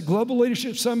there that say Global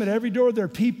Leadership Summit. Every door, there are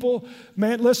people.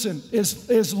 Man, listen,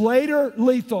 is later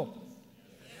lethal?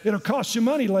 It'll cost you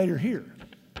money later here.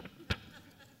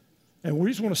 And we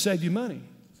just want to save you money.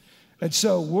 And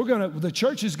so we're going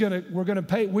to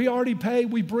pay. We already pay.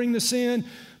 We bring this in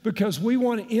because we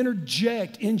want to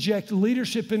inject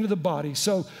leadership into the body.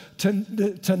 So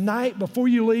tonight, before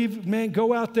you leave, man,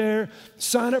 go out there,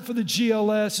 sign up for the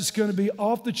GLS. It's going to be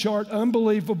off the chart,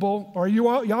 unbelievable. Are you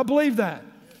all, y'all believe that?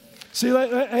 See,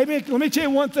 let me tell you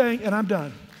one thing, and I'm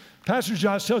done. Pastor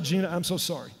Josh, tell Gina, I'm so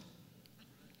sorry.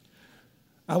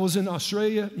 I was in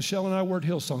Australia. Michelle and I were at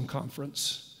Hillsong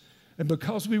Conference. And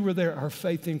because we were there, our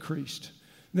faith increased.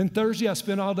 Then Thursday, I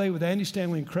spent all day with Andy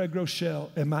Stanley and Craig Rochelle,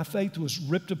 and my faith was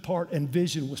ripped apart and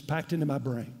vision was packed into my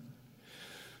brain.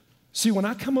 See, when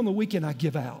I come on the weekend, I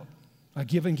give out. I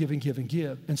give and give and give and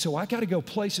give. And so I got to go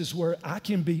places where I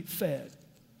can be fed.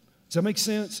 Does that make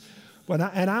sense?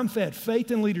 And I'm fed. Faith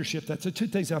and leadership, that's the two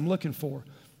things I'm looking for.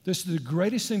 This is the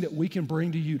greatest thing that we can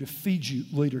bring to you to feed you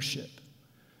leadership.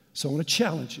 So I want to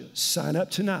challenge you. Sign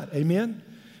up tonight. Amen?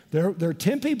 There are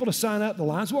 10 people to sign up. The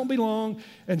lines won't be long.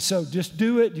 And so just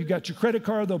do it. You got your credit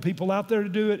card. There are people out there to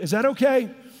do it. Is that okay?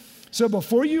 So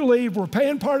before you leave, we're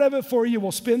paying part of it for you.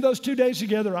 We'll spend those 2 days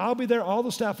together. I'll be there. All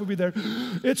the staff will be there.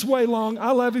 It's way long.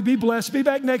 I love you. Be blessed. Be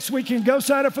back next week and go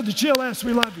sign up for the Chill Ass.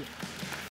 We love you.